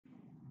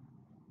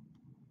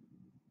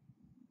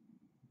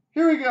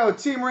Here we go.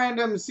 Team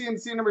random,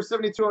 C&C number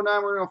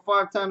 7209. We're going to go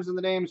 5 times in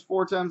the names,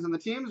 4 times in the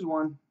teams.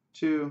 1,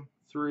 2,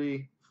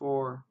 3,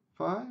 4,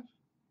 5.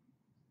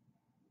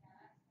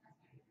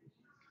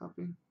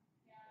 Copy.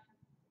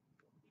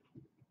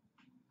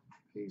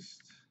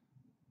 Paste.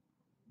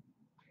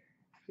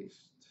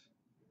 Paste.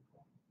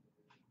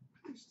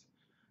 Paste.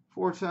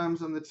 4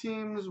 times on the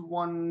teams.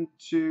 1,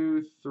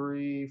 2,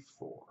 3,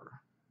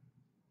 4.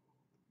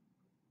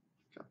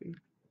 Copy.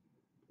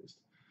 Paste.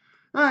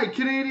 All right,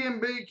 Canadian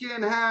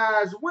Bacon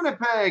has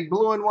Winnipeg.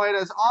 Blue and White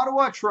has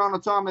Ottawa. Toronto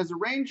Tom has the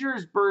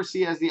Rangers.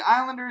 Bercy has the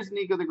Islanders.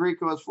 Nico the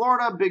Greco has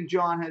Florida. Big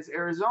John has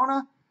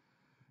Arizona.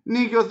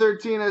 Nico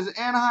 13 has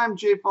Anaheim.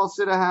 J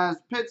Falsita has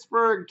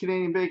Pittsburgh.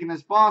 Canadian Bacon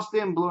has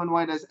Boston. Blue and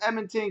White has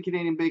Edmonton.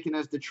 Canadian Bacon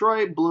has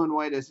Detroit. Blue and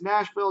White has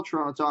Nashville.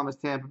 Toronto Tom has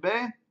Tampa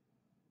Bay.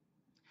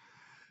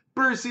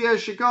 Bercy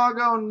has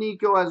Chicago.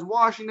 Nico has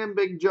Washington.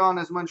 Big John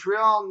has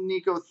Montreal.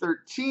 Nico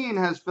 13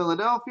 has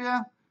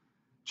Philadelphia.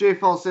 J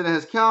Falsita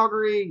has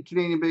Calgary.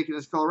 Canadian Bacon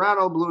has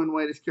Colorado. Blue and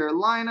White has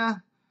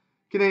Carolina.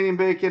 Canadian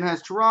Bacon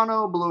has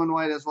Toronto. Blue and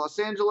White has Los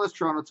Angeles.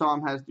 Toronto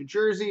Tom has New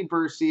Jersey.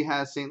 Bercy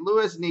has St.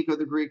 Louis. Nico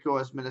the Greco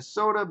has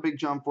Minnesota. Big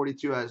John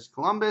 42 has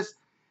Columbus.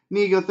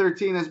 Nico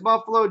 13 has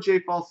Buffalo. J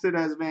Falsita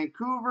has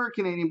Vancouver.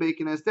 Canadian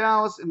Bacon has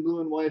Dallas. And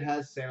Blue and White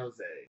has San Jose.